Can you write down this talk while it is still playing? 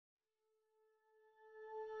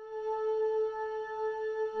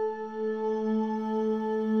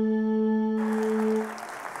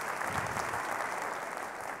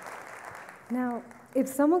If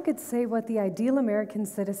someone could say what the ideal American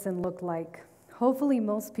citizen looked like, hopefully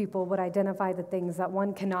most people would identify the things that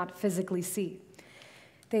one cannot physically see.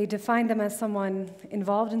 They define them as someone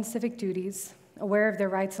involved in civic duties, aware of their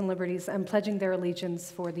rights and liberties, and pledging their allegiance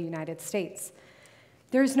for the United States.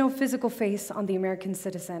 There is no physical face on the American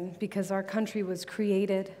citizen because our country was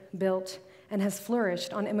created, built, and has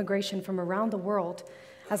flourished on immigration from around the world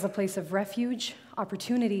as a place of refuge,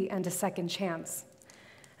 opportunity, and a second chance.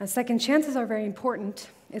 Now, second chances are very important.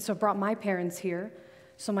 It's what brought my parents here,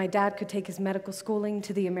 so my dad could take his medical schooling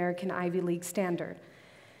to the American Ivy League standard.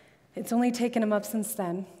 It's only taken him up since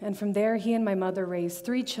then, and from there, he and my mother raised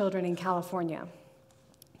 3 children in California.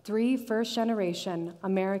 3 first-generation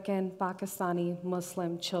American, Pakistani,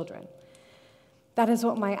 Muslim children. That is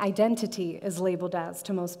what my identity is labeled as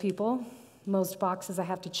to most people. Most boxes I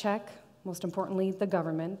have to check, most importantly, the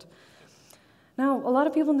government. Now, a lot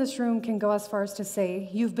of people in this room can go as far as to say,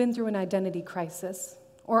 you've been through an identity crisis,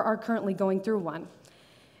 or are currently going through one.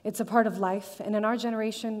 It's a part of life, and in our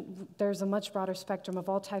generation, there's a much broader spectrum of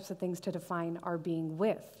all types of things to define our being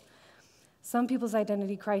with. Some people's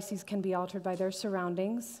identity crises can be altered by their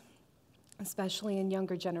surroundings, especially in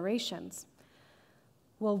younger generations.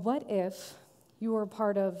 Well, what if you were a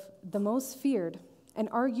part of the most feared and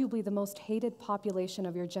arguably the most hated population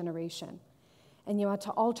of your generation, and you had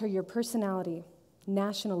to alter your personality,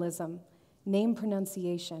 nationalism, name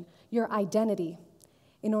pronunciation, your identity,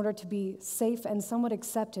 in order to be safe and somewhat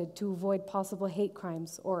accepted to avoid possible hate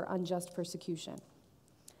crimes or unjust persecution?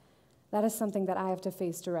 That is something that I have to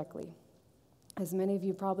face directly. As many of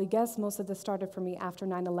you probably guessed, most of this started for me after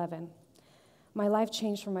 9/11. My life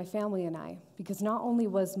changed for my family and I, because not only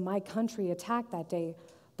was my country attacked that day,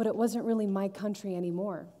 but it wasn't really my country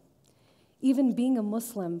anymore. Even being a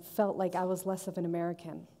Muslim felt like I was less of an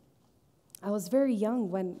American. I was very young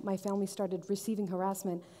when my family started receiving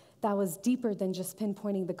harassment that was deeper than just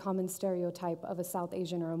pinpointing the common stereotype of a South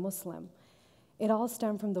Asian or a Muslim. It all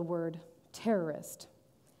stemmed from the word terrorist.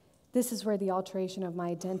 This is where the alteration of my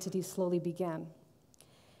identity slowly began.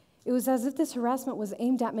 It was as if this harassment was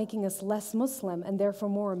aimed at making us less Muslim and therefore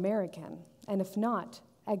more American, and if not,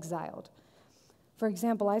 exiled. For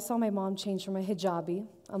example, I saw my mom change from a hijabi,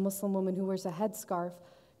 a Muslim woman who wears a headscarf,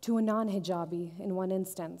 to a non-hijabi in one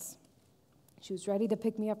instance. She was ready to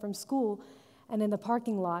pick me up from school, and in the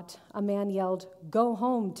parking lot, a man yelled, "Go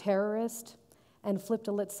home, terrorist," and flipped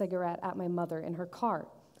a lit cigarette at my mother in her car.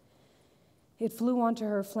 It flew onto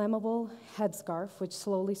her flammable headscarf, which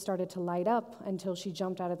slowly started to light up until she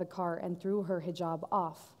jumped out of the car and threw her hijab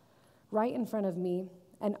off, right in front of me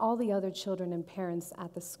and all the other children and parents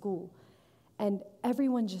at the school. And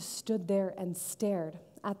everyone just stood there and stared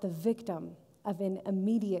at the victim of an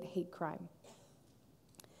immediate hate crime.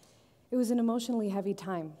 It was an emotionally heavy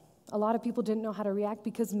time. A lot of people didn't know how to react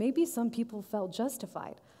because maybe some people felt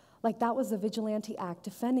justified, like that was a vigilante act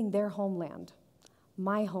defending their homeland,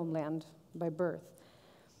 my homeland by birth.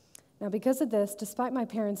 Now, because of this, despite my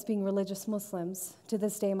parents being religious Muslims, to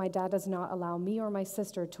this day my dad does not allow me or my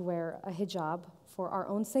sister to wear a hijab for our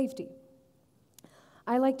own safety.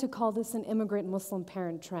 I like to call this an immigrant Muslim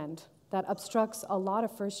parent trend that obstructs a lot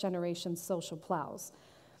of first-generation social plows.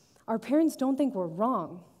 Our parents don't think we're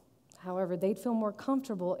wrong. However, they'd feel more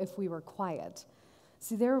comfortable if we were quiet.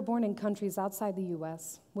 See, they were born in countries outside the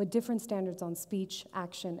US with different standards on speech,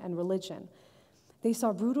 action, and religion. They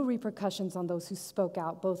saw brutal repercussions on those who spoke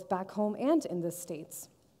out, both back home and in the States.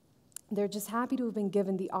 They're just happy to have been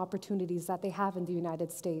given the opportunities that they have in the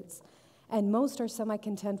United States. And most are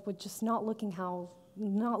semi-content with just not looking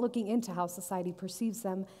into how society perceives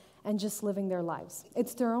them and just living their lives.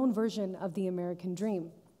 It's their own version of the American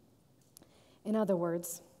dream. In other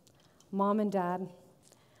words, Mom and Dad,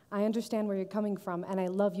 I understand where you're coming from, and I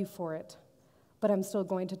love you for it, but I'm still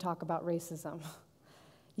going to talk about racism.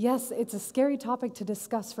 Yes, it's a scary topic to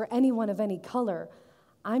discuss for anyone of any color.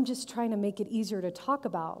 I'm just trying to make it easier to talk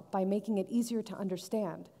about by making it easier to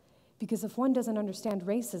understand, because if one doesn't understand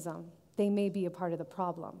racism, they may be a part of the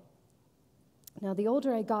problem. Now, the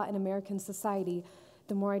older I got in American society,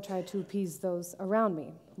 the more I tried to appease those around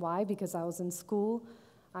me. Why? Because I was in school,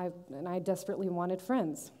 and I desperately wanted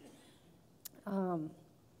friends.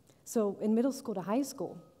 So in middle school to high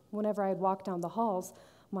school, whenever I'd walk down the halls,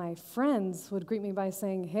 my friends would greet me by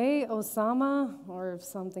saying, "Hey, Osama," or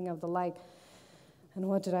something of the like. And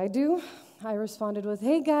what did I do? I responded with,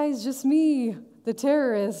 "Hey guys, just me, the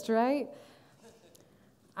terrorist, right?"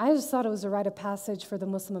 I just thought it was a rite of passage for the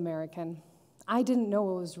Muslim American. I didn't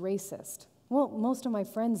know it was racist. Well, most of my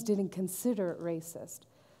friends didn't consider it racist.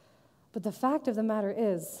 But the fact of the matter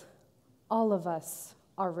is, all of us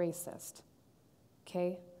are racist.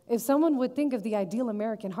 Okay? If someone would think of the ideal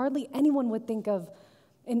American, hardly anyone would think of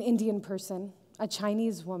an Indian person, a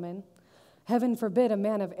Chinese woman, heaven forbid a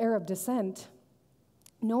man of Arab descent,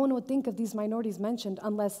 no one would think of these minorities mentioned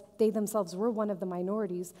unless they themselves were one of the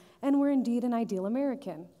minorities and were indeed an ideal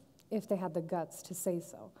American, if they had the guts to say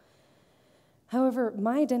so. However,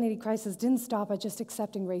 my identity crisis didn't stop at just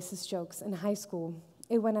accepting racist jokes in high school.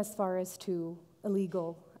 It went as far as to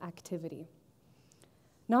illegal activity.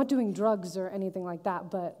 Not doing drugs or anything like that,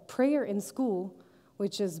 but prayer in school,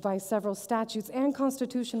 which is by several statutes and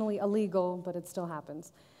constitutionally illegal, but it still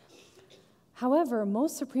happens. However,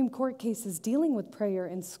 most Supreme Court cases dealing with prayer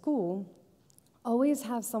in school usually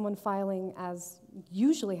have someone filing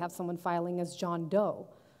as John Doe.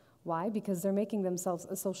 Why? Because they're making themselves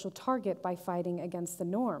a social target by fighting against the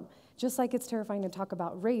norm. Just like it's terrifying to talk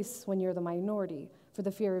about race when you're the minority for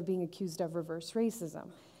the fear of being accused of reverse racism.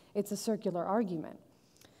 It's a circular argument.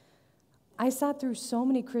 I sat through so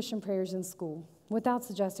many Christian prayers in school without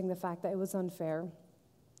suggesting the fact that it was unfair,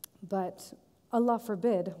 but Allah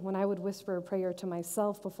forbid, when I would whisper a prayer to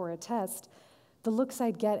myself before a test, the looks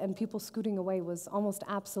I'd get and people scooting away was almost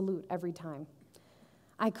absolute every time.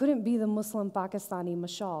 I couldn't be the Muslim Pakistani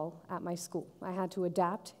Mashaal at my school. I had to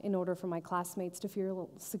adapt in order for my classmates to feel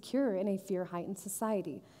secure in a fear-heightened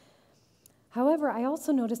society. However, I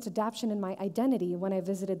also noticed adaptation in my identity when I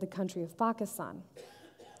visited the country of Pakistan.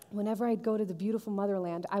 Whenever I'd go to the beautiful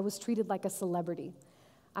motherland, I was treated like a celebrity.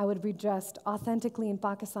 I would be dressed authentically in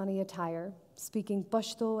Pakistani attire, speaking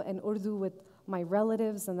Pashto and Urdu with my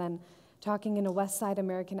relatives, and then talking in a West Side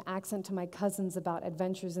American accent to my cousins about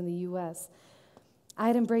adventures in the US. I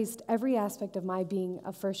had embraced every aspect of my being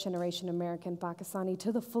a first-generation American Pakistani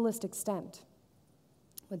to the fullest extent.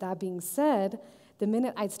 With that being said, the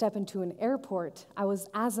minute I'd step into an airport, I was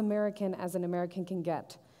as American as an American can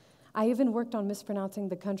get. I even worked on mispronouncing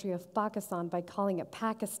the country of Pakistan by calling it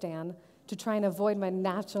Pakistan to try and avoid my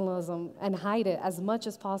nationalism and hide it as much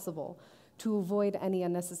as possible to avoid any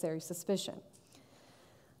unnecessary suspicion.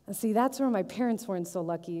 And see, that's where my parents weren't so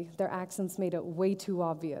lucky. Their accents made it way too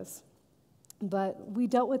obvious. But we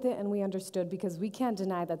dealt with it and we understood because we can't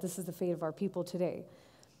deny that this is the fate of our people today.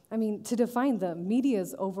 I mean, to define the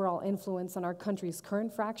media's overall influence on our country's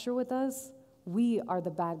current fracture with us, we are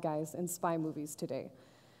the bad guys in spy movies today.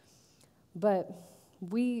 But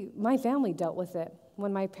my family dealt with it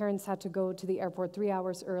when my parents had to go to the airport 3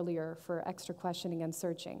 hours earlier for extra questioning and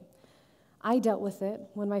searching. I dealt with it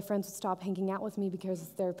when my friends would stop hanging out with me because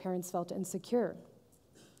their parents felt insecure.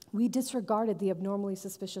 We disregarded the abnormally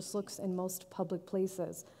suspicious looks in most public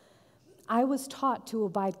places. I was taught to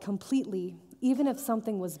abide completely, even if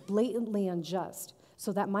something was blatantly unjust,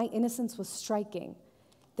 so that my innocence was striking.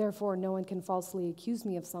 Therefore, no one can falsely accuse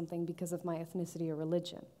me of something because of my ethnicity or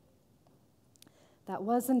religion. That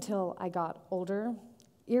was until I got older,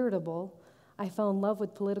 irritable, I fell in love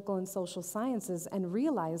with political and social sciences and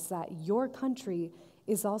realized that your country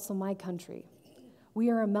is also my country. We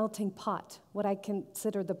are a melting pot, what I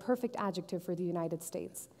consider the perfect adjective for the United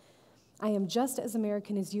States. I am just as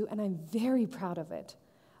American as you, and I'm very proud of it.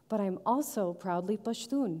 But I'm also proudly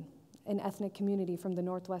Pashtun, an ethnic community from the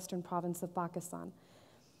northwestern province of Pakistan.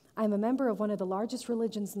 I'm a member of one of the largest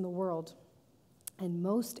religions in the world, and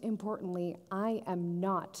most importantly, I am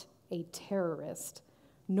not a terrorist,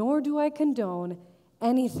 nor do I condone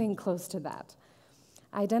anything close to that.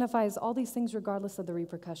 I identify as all these things regardless of the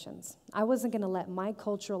repercussions. I wasn't going to let my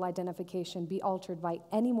cultural identification be altered by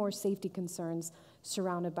any more safety concerns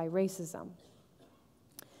surrounded by racism.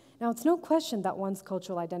 Now, it's no question that one's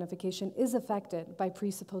cultural identification is affected by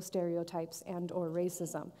presupposed stereotypes and/or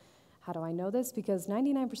racism. How do I know this? Because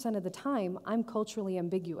 99% of the time, I'm culturally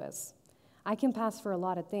ambiguous. I can pass for a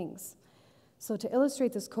lot of things. So to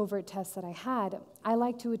illustrate this covert test that I had, I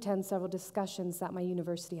like to attend several discussions that my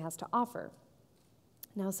university has to offer.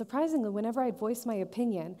 Now, surprisingly, whenever I voice my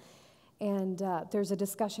opinion and there's a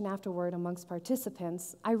discussion afterward amongst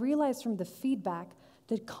participants, I realize from the feedback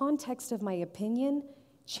the context of my opinion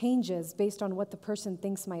changes based on what the person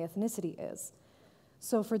thinks my ethnicity is.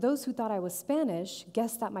 So for those who thought I was Spanish,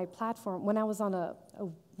 guessed that my platform, when I was on a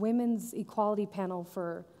women's equality panel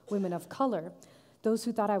for women of color, those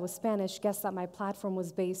who thought I was Spanish guessed that my platform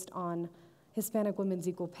was based on Hispanic women's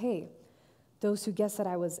equal pay. Those who guessed that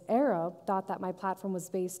I was Arab thought that my platform was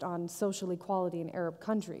based on social equality in Arab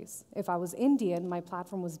countries. If I was Indian, my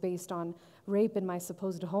platform was based on rape in my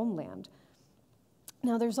supposed homeland.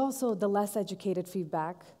 Now, there's also the less educated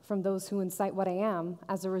feedback from those who incite what I am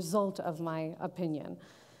as a result of my opinion.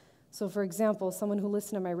 So, for example, someone who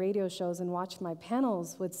listened to my radio shows and watched my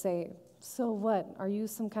panels would say, "So what, are you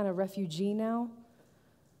some kind of refugee now?"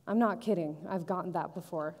 I'm not kidding, I've gotten that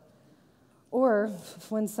before. Or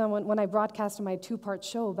when I broadcasted my 2-part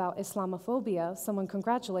show about Islamophobia, someone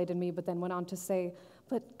congratulated me, but then went on to say,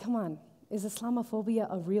 but come on, is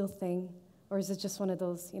Islamophobia a real thing? Or is it just one of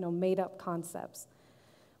those, made-up concepts?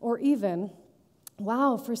 Or even,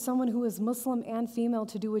 wow, for someone who is Muslim and female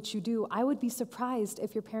to do what you do, I would be surprised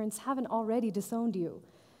if your parents haven't already disowned you.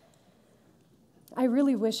 I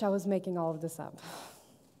really wish I was making all of this up.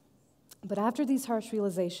 But after these harsh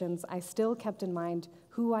realizations, I still kept in mind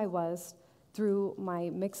who I was through my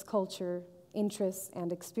mixed culture, interests,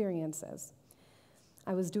 and experiences.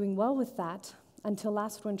 I was doing well with that until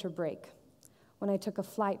last winter break, when I took a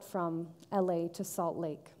flight from LA to Salt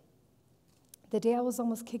Lake. The day I was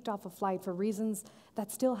almost kicked off a flight for reasons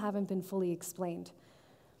that still haven't been fully explained.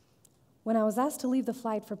 When I was asked to leave the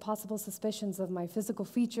flight for possible suspicions of my physical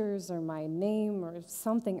features or my name or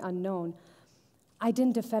something unknown, I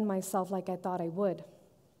didn't defend myself like I thought I would.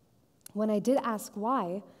 When I did ask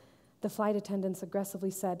why, the flight attendants aggressively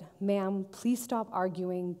said, "Ma'am, please stop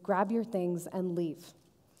arguing, grab your things, and leave,"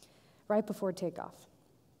 right before takeoff.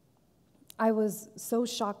 I was so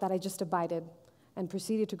shocked that I just abided and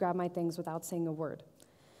proceeded to grab my things without saying a word.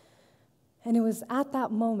 And it was at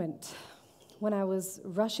that moment when I was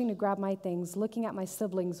rushing to grab my things, looking at my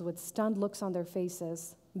siblings with stunned looks on their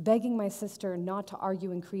faces, begging my sister not to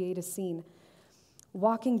argue and create a scene,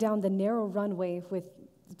 walking down the narrow runway with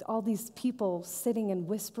all these people sitting and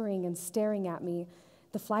whispering and staring at me,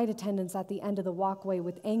 the flight attendants at the end of the walkway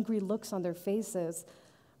with angry looks on their faces,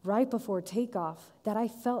 right before takeoff, that I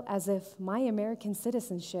felt as if my American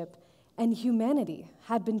citizenship and humanity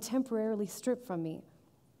had been temporarily stripped from me.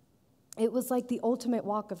 It was like the ultimate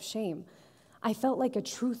walk of shame. I felt like a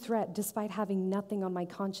true threat despite having nothing on my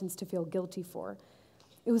conscience to feel guilty for.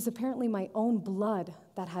 It was apparently my own blood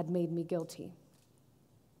that had made me guilty.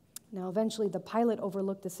 Now, eventually, the pilot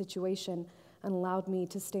overlooked the situation and allowed me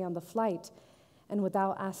to stay on the flight. And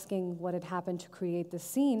without asking what had happened to create the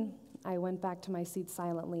scene, I went back to my seat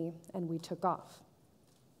silently, and we took off.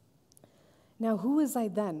 Now, who was I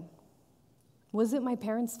then? Was it my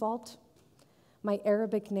parents' fault? My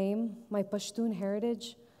Arabic name? My Pashtun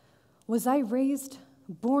heritage? Was I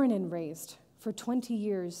born and raised for 20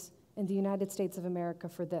 years in the United States of America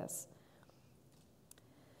for this?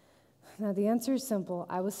 Now, the answer is simple.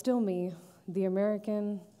 I was still me, the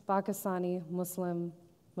American, Pakistani, Muslim,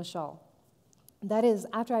 Mashaal. That is,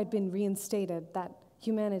 after I'd been reinstated that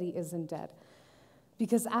humanity isn't dead.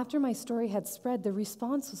 Because after my story had spread, the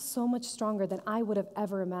response was so much stronger than I would have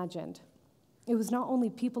ever imagined. It was not only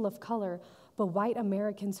people of color, but white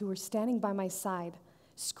Americans who were standing by my side,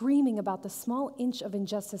 screaming about the small inch of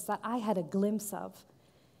injustice that I had a glimpse of,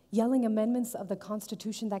 yelling amendments of the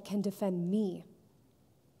Constitution that can defend me.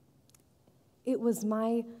 It was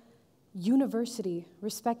my university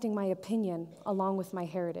respecting my opinion along with my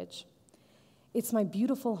heritage. It's my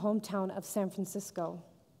beautiful hometown of San Francisco.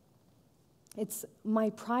 It's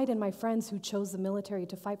my pride and my friends who chose the military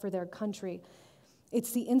to fight for their country.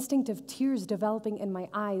 It's the instinct of tears developing in my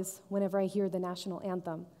eyes whenever I hear the national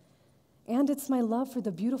anthem. And it's my love for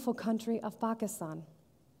the beautiful country of Pakistan.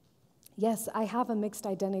 Yes, I have a mixed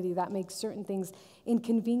identity that makes certain things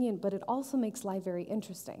inconvenient, but it also makes life very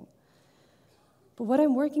interesting. But what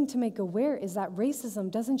I'm working to make aware is that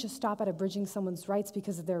racism doesn't just stop at abridging someone's rights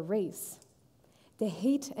because of their race. The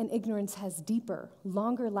hate and ignorance has deeper,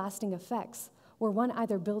 longer-lasting effects, where one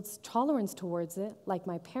either builds tolerance towards it, like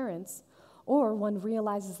my parents, or one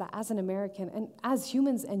realizes that as an American, and as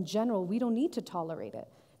humans in general, we don't need to tolerate it,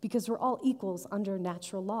 because we're all equals under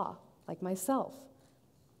natural law, like myself.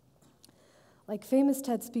 Like famous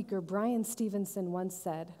TED speaker Brian Stevenson once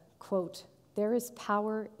said, quote, "There is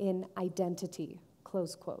power in identity,"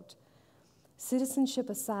 close quote. Citizenship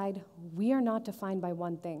aside, we are not defined by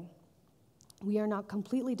one thing. We are not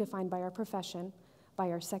completely defined by our profession,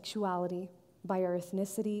 by our sexuality, by our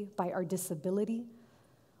ethnicity, by our disability.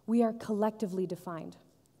 We are collectively defined.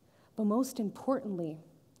 But most importantly,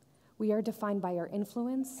 we are defined by our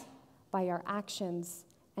influence, by our actions,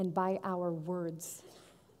 and by our words.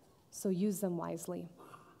 So use them wisely.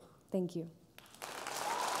 Thank you.